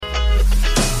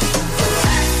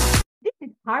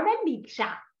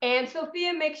Miksha, and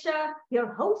Sophia Miksha,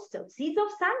 your hosts of Seeds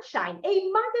of Sunshine,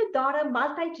 a mother-daughter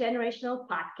multi-generational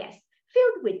podcast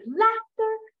filled with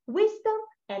laughter, wisdom,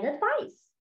 and advice.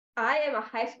 I am a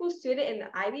high school student in the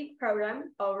IB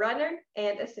program, a runner,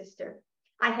 and a sister.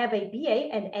 I have a BA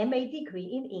and MA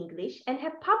degree in English and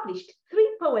have published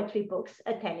 3 poetry books,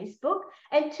 a tennis book,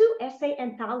 and 2 essay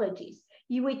anthologies,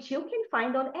 which you can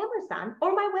find on Amazon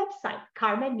or my website,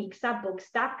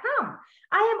 carmenmixabooks.com.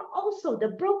 I am also the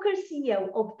broker CEO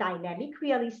of Dynamic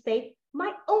Real Estate,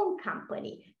 my own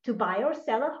company. To buy or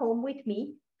sell a home with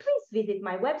me, please visit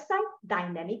my website,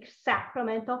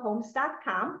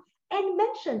 dynamicsacramentohomes.com, and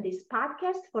mention this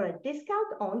podcast for a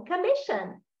discount on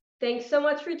commission. Thanks so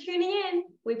much for tuning in.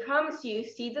 We promise you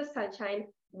Seeds of Sunshine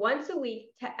once a week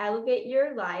to elevate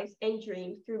your lives and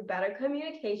dreams through better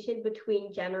communication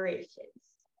between generations.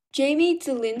 Jamie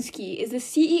Zielinski is the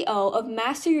CEO of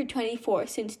Master Your 24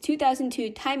 since 2002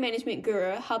 time management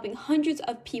guru, helping hundreds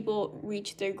of people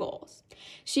reach their goals.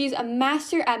 She's a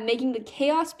master at making the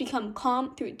chaos become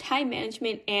calm through time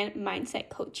management and mindset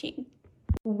coaching.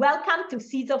 Welcome to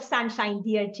Seeds of Sunshine,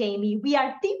 dear Jamie. We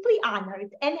are deeply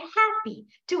honored and happy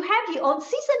to have you on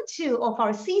season 2 of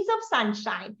our Seeds of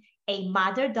Sunshine, a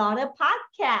mother-daughter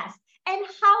podcast. And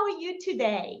how are you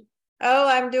today? Oh,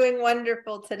 I'm doing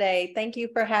wonderful today. Thank you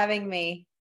for having me.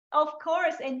 Of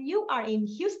course. And you are in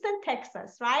Houston,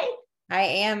 Texas, right? I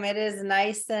am. It is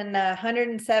nice and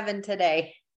 107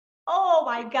 today. Oh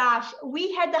my gosh.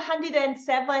 We had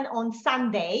 107 on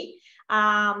Sunday.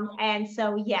 And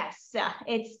so, yes,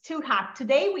 it's too hot.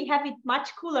 Today we have it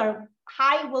much cooler.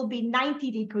 High will be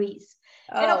 90 degrees.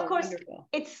 Oh, and of course, wonderful.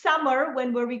 It's summer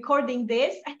when we're recording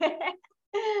this.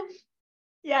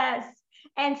 Yes.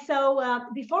 And so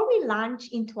before we launch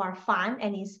into our fun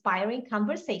and inspiring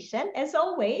conversation, as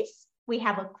always, we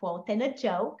have a quote and a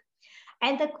joke.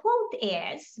 And the quote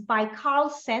is by Carl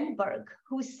Sandburg,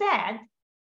 who said,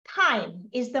 "Time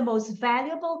is the most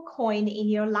valuable coin in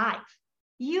your life.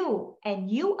 You and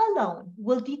you alone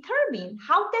will determine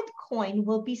how that coin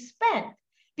will be spent.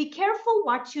 Be careful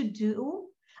what you do.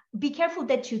 Be careful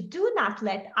that you do not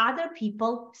let other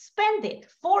people spend it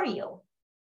for you."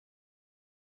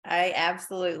 I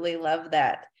absolutely love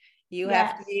that. You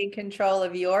have to be in control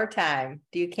of your time.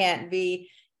 You can't be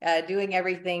doing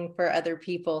everything for other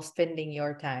people, spending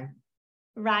your time.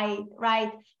 Right,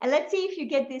 right. And let's see if you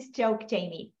get this joke,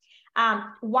 Jamie.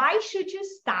 Why should you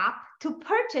stop to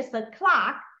purchase a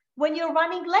clock when you're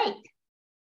running late?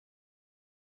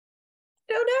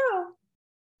 Don't know.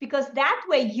 Because that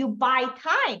way you buy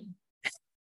time.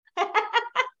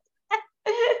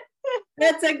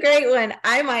 That's a great one.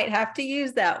 I might have to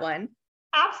use that one.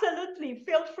 Absolutely.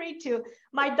 Feel free to.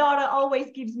 My daughter always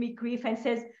gives me grief and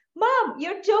says, "Mom,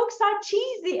 your jokes are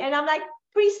cheesy." And I'm like,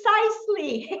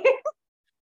 precisely.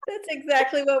 That's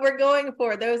exactly what we're going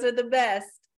for. Those are the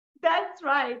best. That's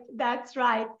right. That's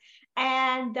right.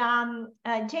 And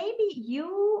Jamie,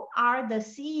 you are the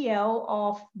CEO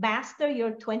of Master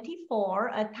Your 24,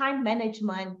 a time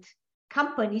management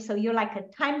company. So you're like a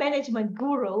time management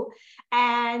guru.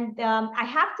 And I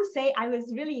have to say, I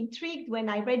was really intrigued when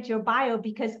I read your bio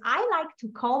because I like to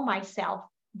call myself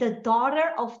the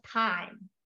daughter of time.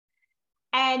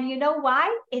 And you know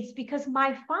why? It's because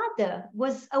my father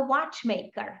was a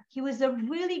watchmaker. He was a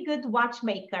really good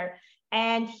watchmaker.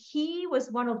 And he was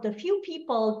one of the few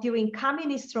people during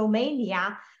communist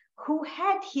Romania who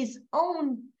had his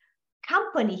own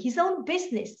company, his own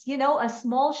business, you know, a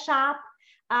small shop.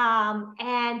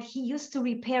 And he used to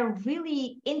repair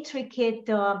really intricate,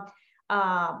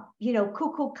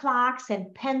 cuckoo clocks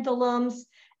and pendulums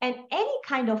and any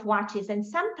kind of watches. And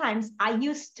sometimes I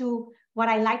used to, what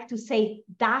I like to say,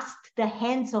 dust the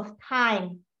hands of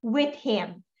time with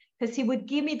him. Because he would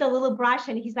give me the little brush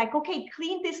and he's like, "Okay,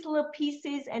 clean these little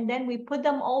pieces." And then we put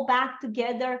them all back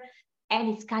together and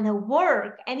it's gonna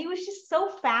work. And it was just so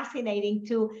fascinating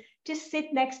to just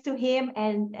sit next to him.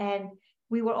 And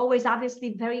we were always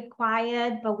obviously very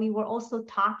quiet, but we were also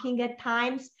talking at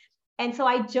times. And so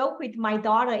I joke with my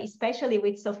daughter, especially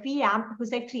with Sophia,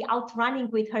 who's actually out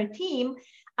running with her team.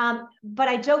 But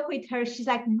I joke with her, she's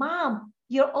like, "Mom,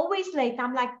 you're always late."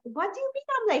 I'm like, "What do you mean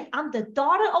I'm late? I'm the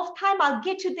daughter of time. I'll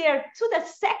get you there to the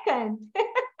second."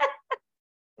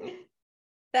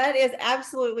 That is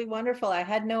absolutely wonderful. I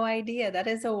had no idea. That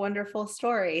is a wonderful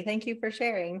story. Thank you for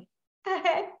sharing.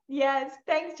 Yes,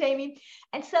 thanks, Jamie.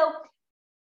 And so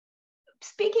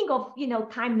speaking of,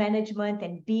 time management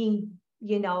and being,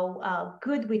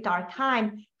 good with our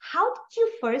time, how did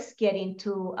you first get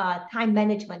into time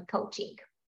management coaching?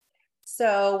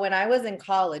 So when I was in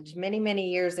college, many,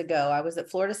 many years ago, I was at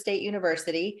Florida State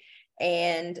University,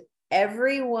 and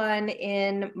everyone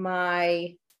in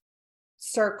my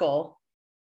circle,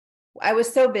 I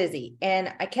was so busy,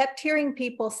 and I kept hearing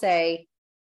people say,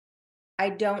 I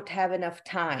don't have enough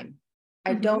time.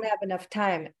 I don't have enough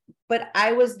time, but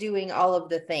I was doing all of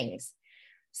the things.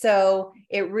 So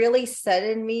it really set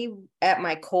in me at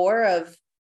my core of,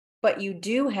 but you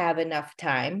do have enough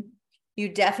time. You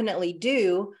definitely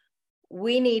do.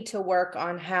 We need to work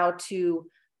on how to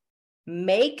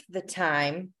make the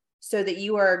time so that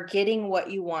you are getting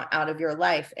what you want out of your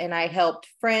life. And I helped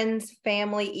friends,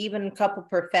 family, even a couple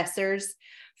professors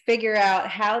figure out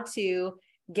how to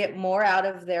get more out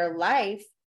of their life,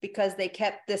 because they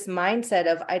kept this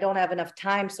mindset of, I don't have enough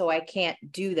time, so I can't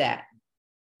do that.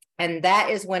 And that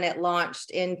is when it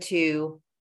launched into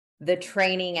the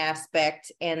training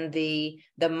aspect and the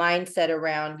mindset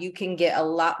around, you can get a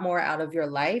lot more out of your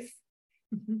life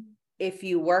if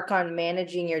you work on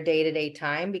managing your day-to-day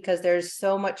time, because there's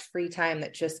so much free time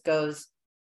that just goes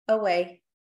away.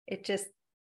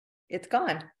 It's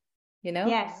gone, you know?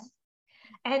 Yes.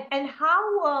 And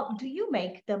how do you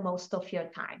make the most of your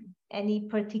time? Any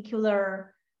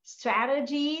particular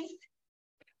strategies?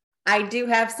 I do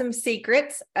have some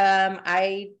secrets.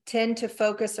 I tend to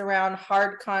focus around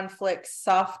hard conflicts,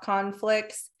 soft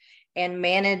conflicts, and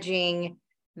managing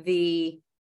the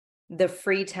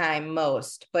free time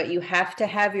most. But you have to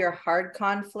have your hard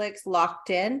conflicts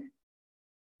locked in,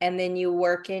 and then you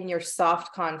work in your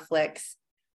soft conflicts.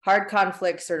 Hard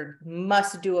conflicts are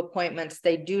must-do appointments.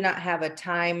 They do not have a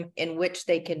time in which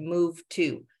they can move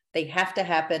to. They have to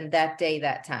happen that day,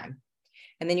 that time.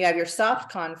 And then you have your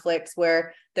soft conflicts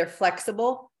where they're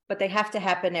flexible, but they have to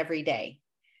happen every day.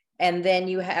 And then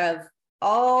you have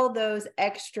all those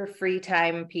extra free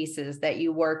time pieces that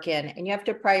you work in, and you have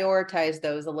to prioritize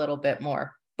those a little bit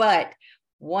more. But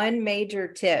one major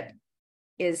tip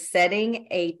is setting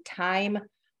a time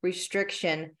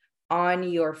restriction on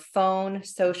your phone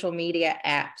social media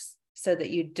apps so that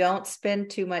you don't spend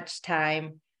too much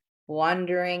time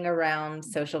wandering around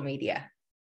social media.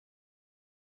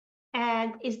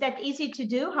 And is that easy to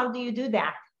do? How do you do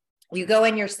that? You go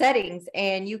in your settings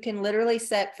and you can literally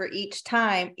set for each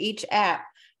time, each app,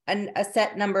 a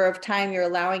set number of time you're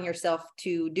allowing yourself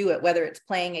to do it, whether it's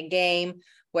playing a game,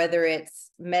 whether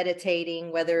it's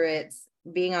meditating, whether it's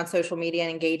being on social media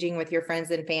and engaging with your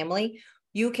friends and family.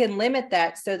 You can limit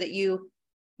that so that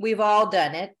we've all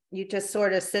done it. You just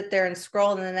sort of sit there and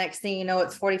scroll, and the next thing you know,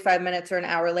 it's 45 minutes or an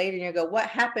hour later, and you go, what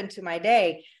happened to my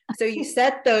day? So you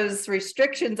set those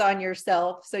restrictions on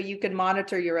yourself so you can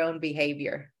monitor your own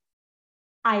behavior.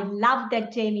 I love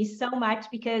that, Jamie, so much,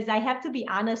 because I have to be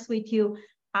honest with you.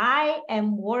 I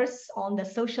am worse on the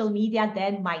social media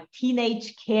than my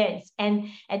teenage kids. And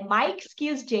my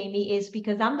excuse, Jamie, is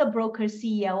because I'm the broker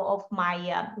CEO of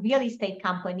my real estate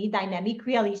company, Dynamic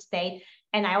Real Estate.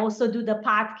 And I also do the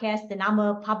podcast, and I'm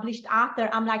a published author.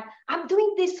 I'm like, I'm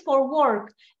doing this for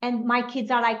work. And my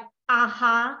kids are like,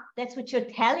 that's what you're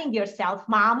telling yourself,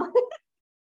 Mom.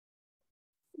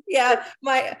 Yeah,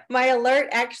 my alert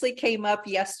actually came up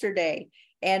yesterday,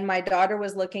 and my daughter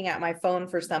was looking at my phone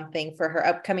for something for her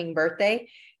upcoming birthday,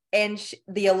 and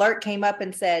the alert came up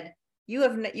and said, you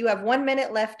have 1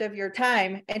 minute left of your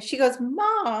time. And she goes,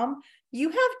 Mom, you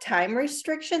have time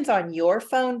restrictions on your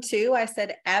phone too? I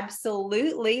said,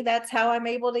 absolutely. That's how I'm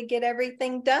able to get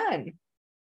everything done.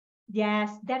 Yes,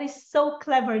 that is so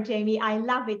clever, Jamie. I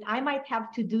love it. I might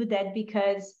have to do that,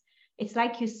 because it's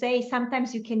like you say,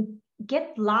 sometimes you can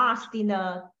get lost in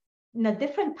a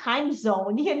different time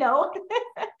zone, you know?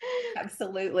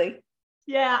 Absolutely.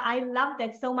 Yeah, I love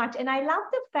that so much. And I love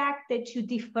the fact that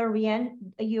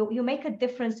you make a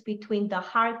difference between the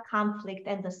hard conflict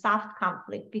and the soft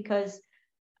conflict, because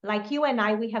like you and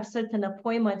I, we have certain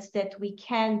appointments that we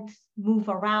can't move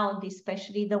around,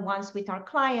 especially the ones with our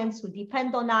clients who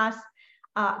depend on us.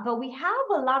 But we have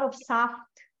a lot of soft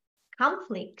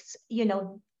conflicts,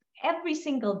 every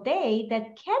single day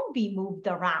that can be moved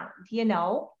around,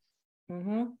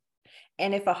 Mm-hmm.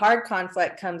 And if a hard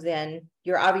conflict comes in,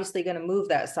 you're obviously going to move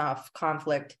that soft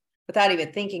conflict without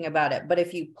even thinking about it. But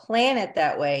if you plan it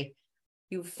that way,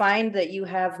 you find that you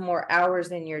have more hours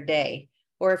in your day.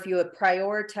 Or if you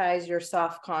prioritize your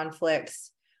soft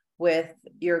conflicts with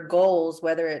your goals,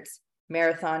 whether it's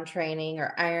marathon training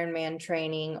or Ironman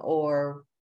training or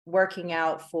working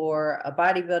out for a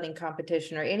bodybuilding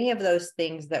competition or any of those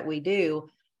things that we do,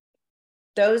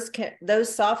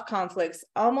 those soft conflicts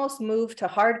almost move to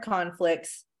hard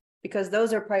conflicts, because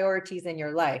those are priorities in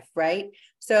your life, right?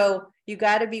 So you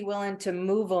got to be willing to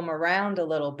move them around a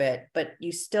little bit, but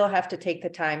you still have to take the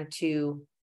time to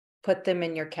put them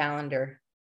in your calendar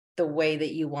the way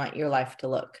that you want your life to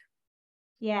look.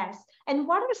 Yes. And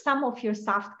what are some of your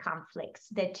soft conflicts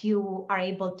that you are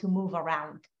able to move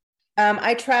around?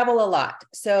 I travel a lot.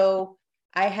 So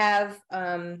I have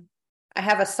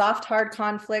a soft, hard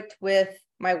conflict with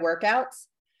my workouts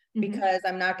because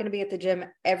I'm not going to be at the gym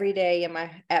every day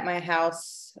at my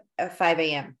house at 5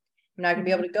 a.m. I'm not going to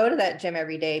be able to go to that gym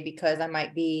every day because I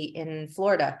might be in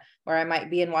Florida or I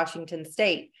might be in Washington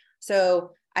State.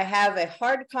 So I have a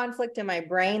hard conflict in my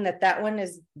brain that one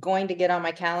is going to get on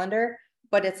my calendar,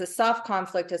 but it's a soft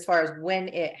conflict as far as when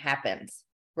it happens,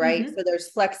 right? So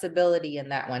there's flexibility in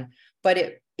that one, but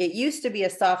it used to be a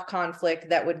soft conflict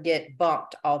that would get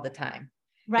bumped all the time.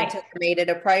 Right. Until I made it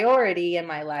a priority in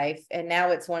my life. And now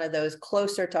it's one of those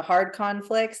closer to hard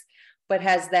conflicts, but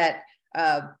has that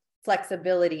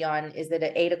flexibility on, is it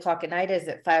at 8 o'clock at night? Is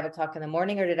it 5 o'clock in the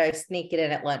morning? Or did I sneak it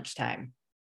in at lunchtime?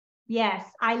 Yes,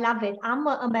 I love it. I'm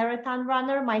a marathon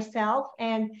runner myself.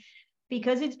 And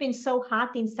because it's been so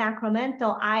hot in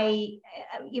Sacramento,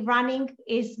 running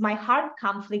is my hard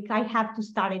conflict. I have to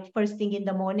start it first thing in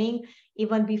the morning.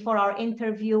 Even before our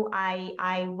interview,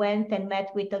 I went and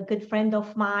met with a good friend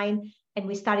of mine, and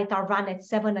we started our run at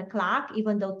 7 o'clock,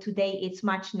 even though today it's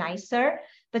much nicer.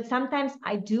 But sometimes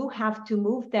I do have to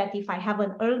move that. If I have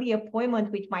an early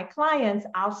appointment with my clients,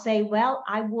 I'll say, well,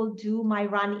 I will do my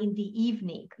run in the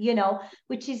evening,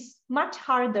 which is much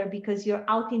harder because you're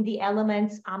out in the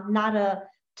elements. I'm not a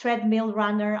treadmill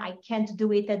runner. I can't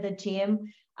do it at the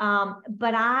gym.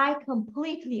 But I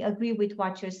completely agree with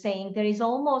what you're saying. There is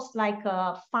almost like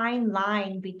a fine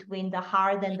line between the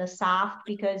hard and the soft,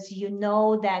 because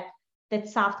that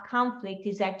soft conflict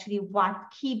is actually what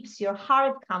keeps your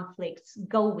hard conflicts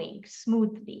going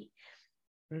smoothly.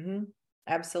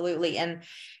 Absolutely.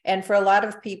 And for a lot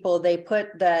of people, they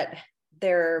put that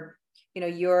you're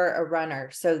a runner.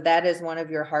 So that is one of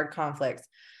your hard conflicts.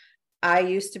 I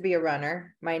used to be a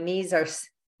runner. My knees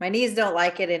don't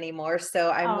like it anymore. So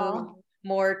I moved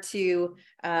more to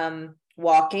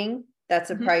walking. That's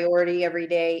a priority every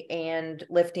day, and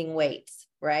lifting weights,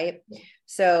 right? Yeah.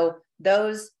 So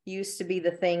those used to be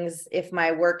the things. If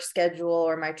my work schedule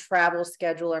or my travel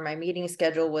schedule or my meeting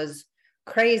schedule was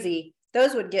crazy,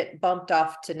 those would get bumped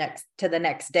off to the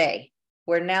next day,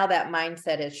 where now that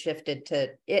mindset is shifted to,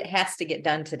 it has to get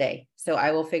done today. So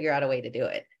I will figure out a way to do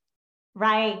it.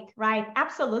 Right.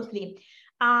 Absolutely.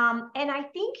 And I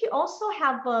think you also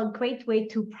have a great way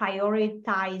to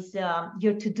prioritize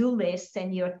your to-do lists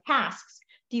and your tasks.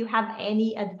 Do you have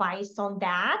any advice on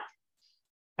that?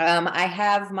 I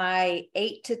have my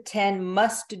 8 to 10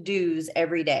 must-dos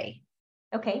every day.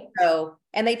 Okay. So,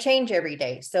 and they change every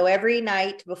day. So every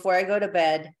night before I go to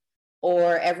bed,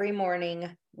 or every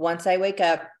morning once I wake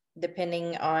up,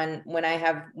 depending on when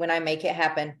I make it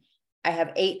happen, I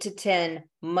have 8 to 10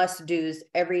 must-dos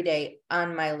every day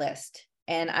on my list.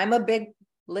 And I'm a big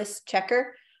list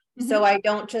checker. So I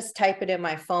don't just type it in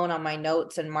my phone on my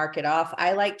notes and mark it off.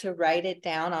 I like to write it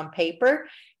down on paper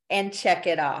and check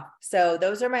it off. So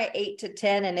those are my 8 to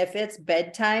 10. And if it's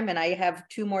bedtime and I have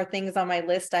 2 more things on my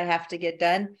list I have to get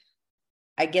done,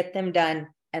 I get them done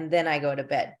and then I go to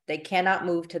bed. They cannot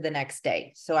move to the next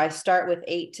day. So I start with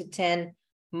 8 to 10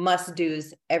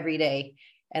 must-dos every day,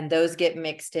 and those get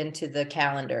mixed into the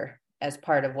calendar as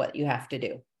part of what you have to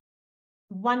do.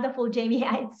 Wonderful, Jamie.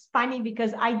 It's funny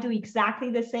because I do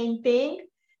exactly the same thing.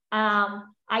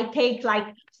 I take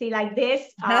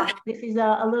this. This is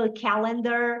a little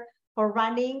calendar for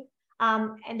running.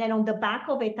 And then on the back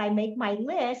of it, I make my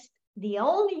list. The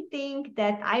only thing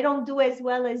that I don't do as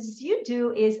well as you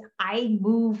do is I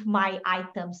move my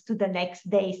items to the next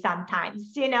day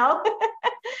sometimes, and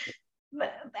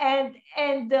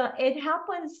it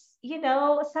happens,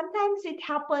 sometimes it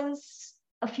happens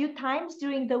a few times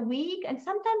during the week, and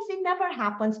sometimes it never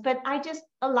happens, but I just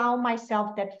allow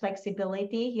myself that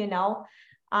flexibility,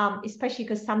 especially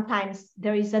because sometimes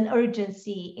there is an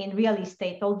urgency in real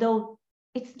estate, although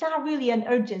it's not really an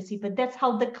urgency, but that's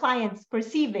how the clients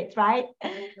perceive it, right?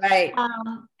 Right.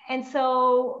 And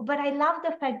so, but I love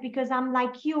the fact, because I'm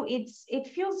like you, it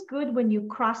feels good when you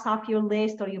cross off your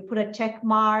list or you put a check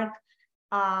mark.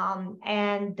 Hard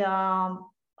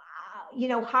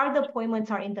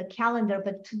appointments are in the calendar,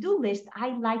 but to-do list,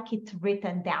 I like it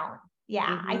written down.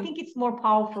 Yeah, I think it's more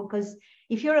powerful, because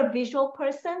if you're a visual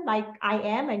person like I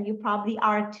am, and you probably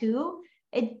are too,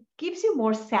 it gives you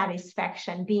more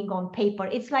satisfaction being on paper.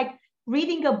 It's like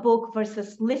reading a book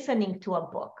versus listening to a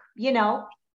book,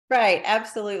 Right,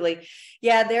 absolutely.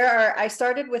 Yeah, I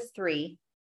started with three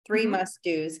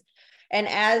must-dos. And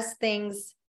as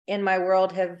things in my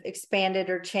world have expanded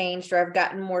or changed, or I've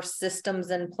gotten more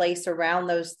systems in place around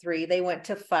those 3, they went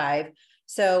to 5.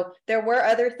 So there were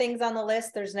other things on the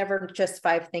list. There's never just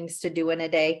 5 things to do in a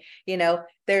day.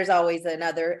 There's always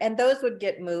another, and those would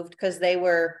get moved because they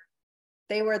were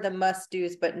they were the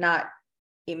must-dos, but not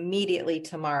immediately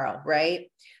tomorrow,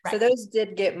 right? So Right. those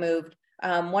did get moved.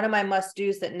 One of my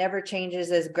must-dos that never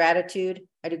changes is gratitude.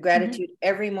 I do gratitude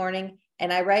every morning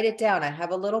and I write it down. I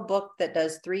have a little book that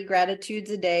does 3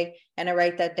 gratitudes a day and I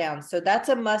write that down. So that's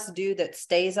a must-do that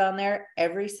stays on there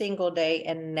every single day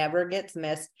and never gets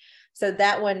missed. So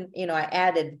that one, you know, I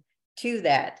added to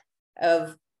that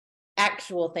of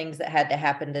actual things that had to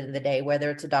happen in the day,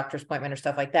 whether it's a doctor's appointment or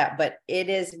stuff like that. But it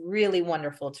is really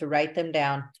wonderful to write them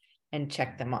down and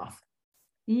check them off.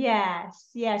 Yes,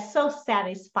 yes, so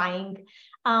satisfying.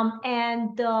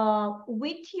 And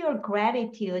with your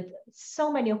gratitude,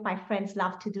 so many of my friends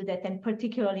love to do that, and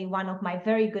particularly one of my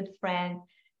very good friend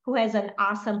who has an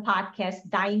awesome podcast,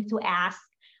 Dying to Ask.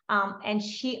 And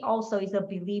she also is a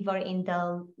believer in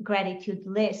the gratitude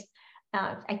list.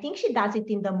 I think she does it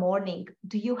in the morning.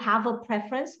 Do you have a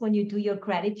preference when you do your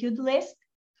gratitude list?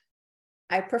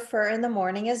 I prefer in the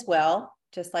morning as well,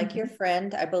 just like your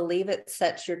friend. I believe it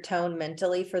sets your tone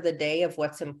mentally for the day of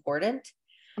what's important.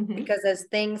 Because as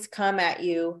things come at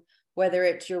you, whether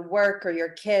it's your work or your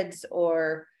kids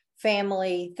or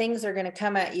family, things are going to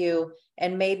come at you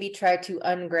and maybe try to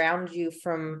unground you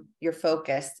from your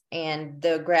focus. And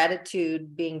the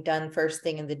gratitude being done first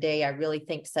thing in the day, I really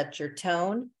think sets your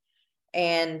tone.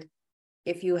 And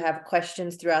if you have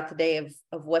questions throughout the day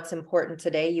of what's important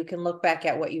today, you can look back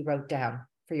at what you wrote down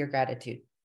for your gratitude.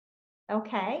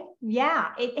 Okay. Yeah,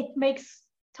 it makes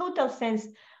total sense.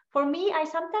 For me, I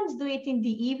sometimes do it in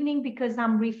the evening because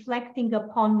I'm reflecting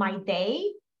upon my day.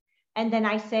 And then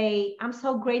I say, I'm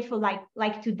so grateful,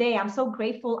 like today, I'm so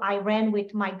grateful I ran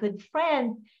with my good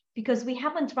friend because we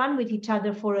haven't run with each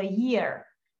other for a year.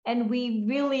 And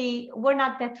we're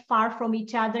not that far from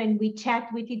each other and we chat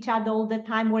with each other all the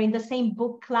time. We're in the same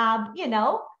book club, you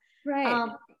know. Right.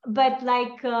 But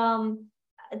like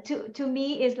to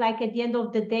me is like at the end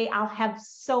of the day, I'll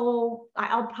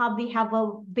probably have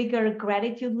a bigger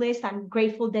gratitude list. I'm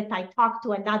grateful that I talked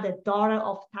to another daughter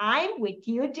of time with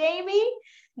you, Jamie,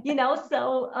 you know.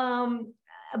 So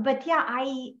but yeah,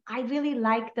 I really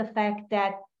like the fact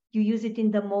that you use it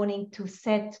in the morning to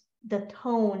set the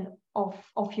tone of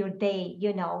your day,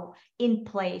 you know, in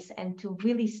place, and to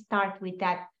really start with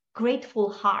that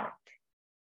grateful heart.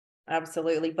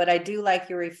 Absolutely. But I do like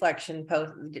your reflection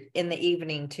post in the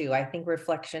evening too. I think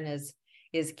reflection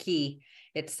is key.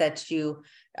 It sets you,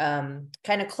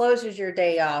 kind of closes your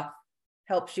day off,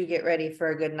 helps you get ready for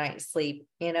a good night's sleep,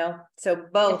 you know? So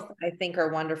both I think are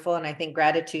wonderful. And I think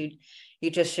gratitude, you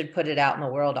just should put it out in the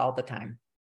world all the time.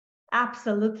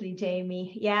 Absolutely,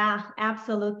 Jamie. Yeah,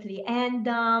 absolutely. And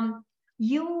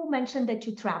you mentioned that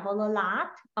you travel a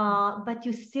lot, but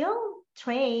you still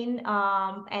train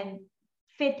and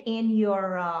fit in your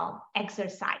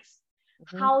exercise.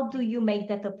 How do you make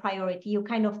that a priority? You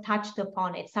kind of touched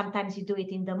upon it. Sometimes you do it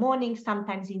in the morning,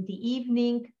 sometimes in the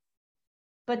evening.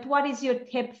 But what is your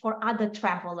tip for other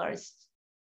travelers?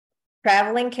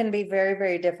 Traveling can be very,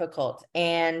 very difficult.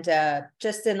 And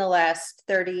just in the last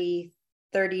 30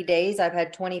 days, I've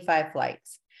had 25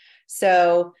 flights.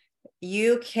 So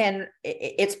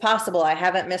it's possible. I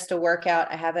haven't missed a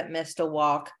workout. I haven't missed a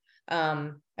walk.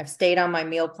 I've stayed on my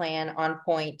meal plan on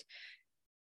point.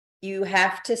 You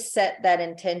have to set that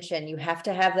intention. You have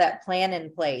to have that plan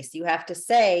in place. You have to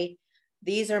say,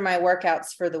 these are my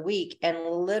workouts for the week, and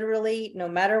literally, no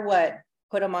matter what,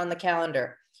 put them on the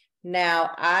calendar.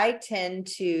 Now, I tend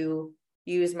to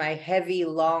use my heavy,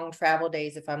 long travel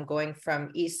days if I'm going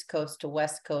from East Coast to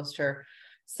West Coast or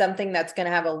something that's going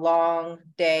to have a long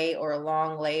day or a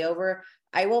long layover.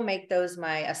 I will make those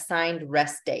my assigned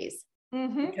rest days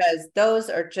because those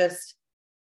are just,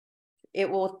 it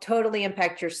will totally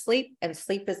impact your sleep, and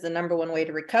sleep is the number one way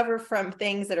to recover from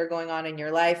things that are going on in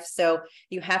your life. So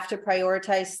you have to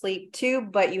prioritize sleep too,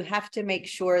 but you have to make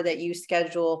sure that you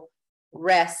schedule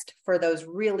rest for those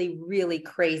really, really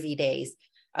crazy days.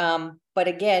 But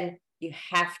again, you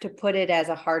have to put it as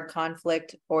a hard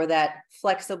conflict or that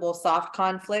flexible, soft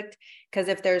conflict. Because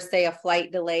if there's, say, a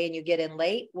flight delay and you get in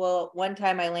late, well, one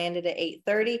time I landed at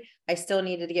 8:30, I still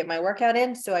needed to get my workout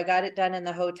in. So I got it done in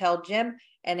the hotel gym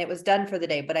and it was done for the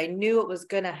day, but I knew it was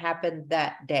going to happen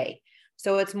that day.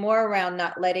 So it's more around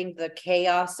not letting the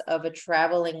chaos of a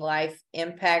traveling life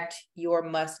impact your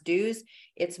must-dos.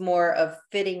 It's more of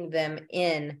fitting them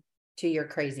in to your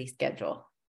crazy schedule.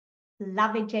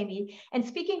 Love it, Jamie. And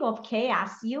speaking of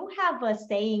chaos, you have a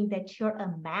saying that you're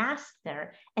a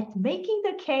master at making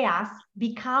the chaos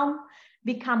become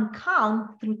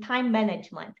calm through time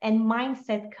management and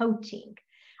mindset coaching.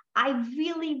 I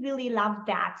really, really love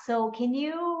that. So can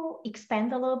you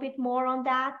expand a little bit more on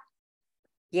that?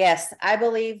 Yes, I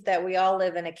believe that we all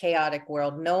live in a chaotic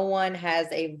world. No one has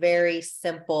a very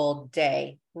simple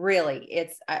day. Really,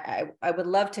 I would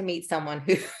love to meet someone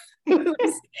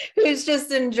who's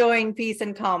just enjoying peace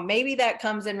and calm. Maybe that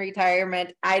comes in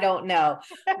retirement. I don't know,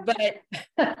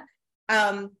 but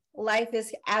life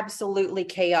is absolutely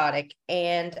chaotic,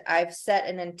 and I've set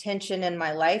an intention in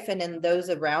my life and in those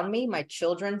around me. My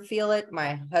children feel it.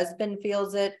 My husband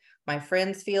feels it. My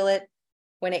friends feel it.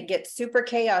 When it gets super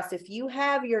chaos, if you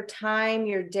have your time,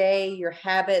 your day, your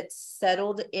habits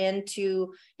settled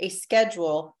into a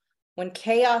schedule, when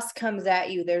chaos comes at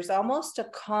you, there's almost a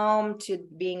calm to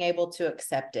being able to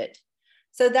accept it.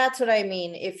 So that's what I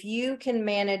mean. If you can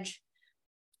manage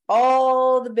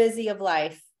all the busy of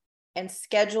life and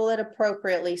schedule it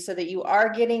appropriately so that you are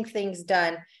getting things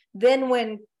done, then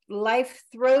when life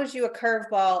throws you a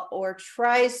curveball or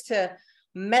tries to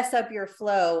mess up your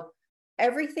flow,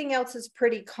 everything else is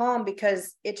pretty calm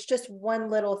because it's just one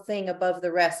little thing above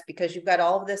the rest because you've got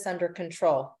all of this under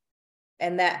control.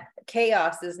 And that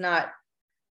chaos is not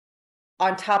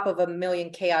on top of a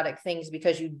million chaotic things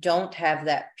because you don't have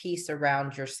that peace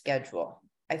around your schedule.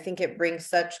 I think it brings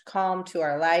such calm to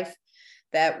our life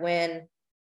that when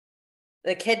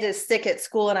the kid is sick at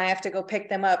school and I have to go pick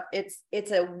them up,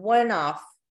 it's a one-off.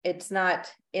 It's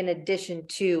not in addition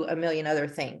to a million other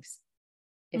things,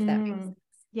 if that makes sense.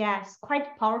 Yes,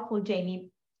 quite powerful, Jamie.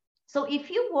 So if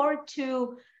you were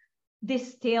to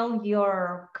distill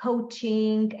your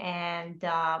coaching and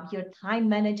your time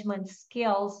management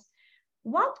skills,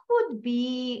 what would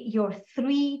be your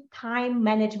 3 time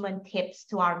management tips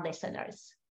to our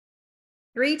listeners?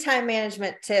 3 time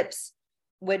management tips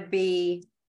would be,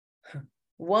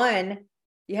 1,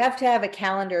 you have to have a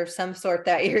calendar of some sort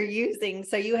that you're using.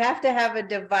 So you have to have a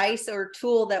device or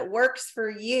tool that works for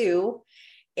you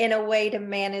in a way to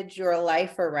manage your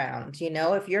life around. You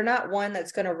know, if you're not one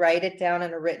that's going to write it down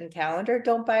in a written calendar,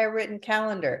 don't buy a written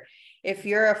calendar. If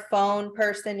you're a phone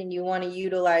person and you want to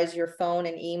utilize your phone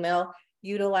and email,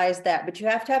 utilize that. But you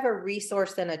have to have a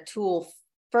resource and a tool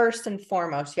first and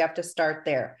foremost. You have to start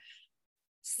there.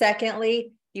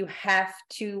 Secondly, you have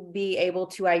to be able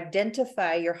to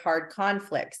identify your hard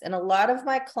conflicts. And a lot of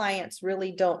my clients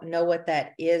really don't know what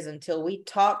that is until we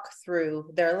talk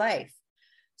through their life.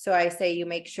 So I say you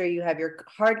make sure you have your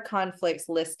hard conflicts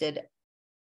listed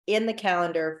in the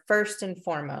calendar first and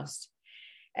foremost.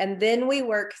 And then we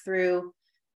work through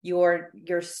your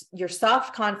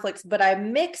soft conflicts, but I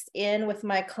mix in with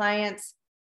my clients,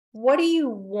 what do you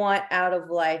want out of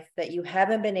life that you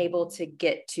haven't been able to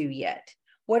get to yet?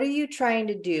 What are you trying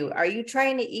to do? Are you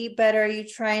trying to eat better? Are you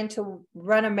trying to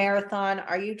run a marathon?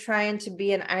 Are you trying to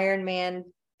be an Ironman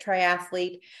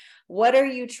triathlete? What are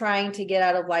you trying to get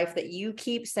out of life that you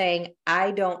keep saying,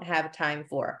 I don't have time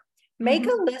for? Make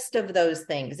a list of those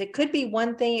things. It could be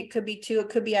one thing, it could be 2, it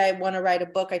could be I want to write a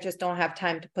book, I just don't have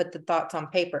time to put the thoughts on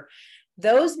paper.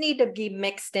 Those need to be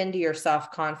mixed into your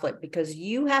soft conflict because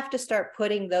you have to start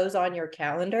putting those on your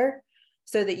calendar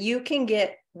so that you can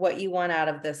get what you want out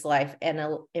of this life and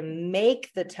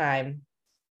make the time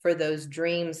for those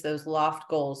dreams, those loft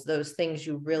goals, those things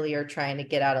you really are trying to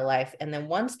get out of life. And then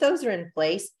once those are in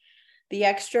place, the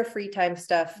extra free time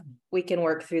stuff, we can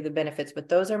work through the benefits. But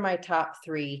those are my top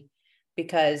 3,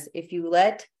 because if you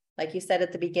let, like you said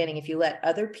at the beginning, if you let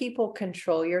other people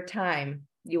control your time,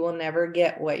 you will never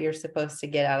get what you're supposed to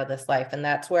get out of this life. And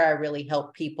that's where I really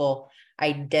help people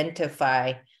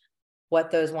identify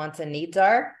what those wants and needs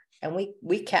are. And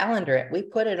we calendar it, we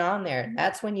put it on there.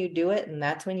 That's when you do it. And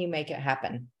that's when you make it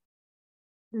happen.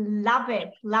 Love it.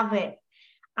 Love it.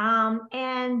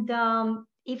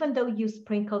 Even though you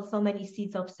sprinkle so many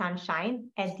seeds of sunshine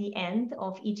at the end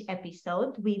of each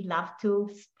episode, we love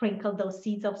to sprinkle those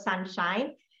seeds of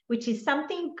sunshine, which is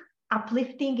something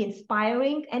uplifting,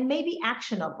 inspiring, and maybe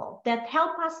actionable that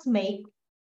help us make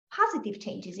positive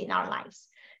changes in our lives.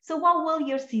 So what will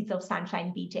your seeds of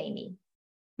sunshine be, Jamie?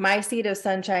 My seed of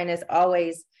sunshine is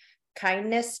always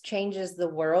kindness changes the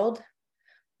world,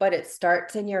 but it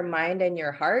starts in your mind and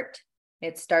your heart.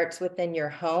 It starts within your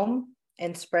home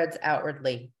and spreads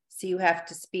outwardly. So you have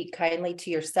to speak kindly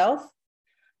to yourself.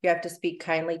 You have to speak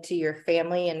kindly to your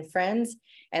family and friends,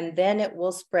 and then it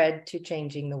will spread to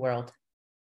changing the world.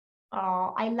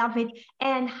 Oh, I love it.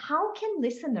 And how can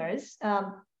listeners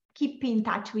keep in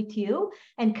touch with you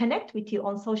and connect with you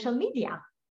on social media?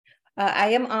 I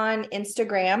am on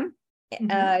Instagram.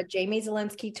 Jamie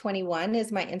Zielinski 21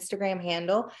 is my Instagram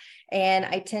handle. And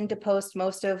I tend to post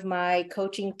most of my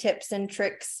coaching tips and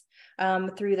tricks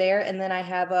through there. And then I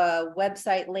have a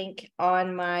website link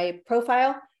on my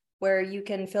profile where you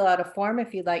can fill out a form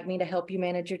if you'd like me to help you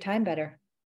manage your time better.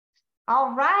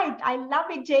 All right. I love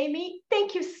it, Jamie.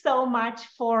 Thank you so much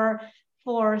for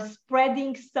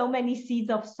spreading so many seeds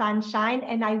of sunshine.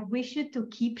 And I wish you to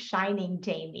keep shining,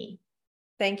 Jamie.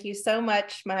 Thank you so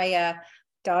much, my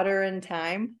daughter in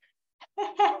time.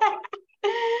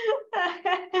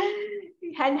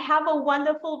 And have a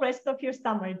wonderful rest of your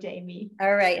summer, Jamie.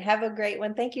 All right. Have a great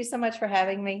one. Thank you so much for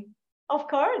having me. Of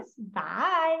course.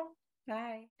 Bye.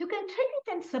 Bye. To contribute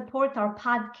and support our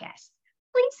podcast,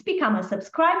 please become a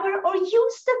subscriber or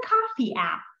use the Coffee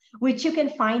app, which you can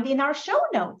find in our show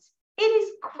notes. It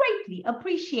is greatly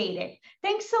appreciated.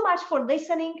 Thanks so much for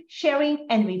listening, sharing,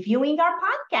 and reviewing our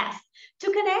podcast.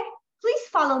 To connect, please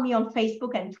follow me on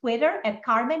Facebook and Twitter at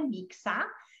Carmen Mixa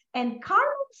and Carmen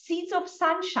Seeds of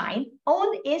Sunshine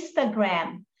on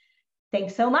Instagram.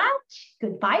 Thanks so much.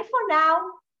 Goodbye for now.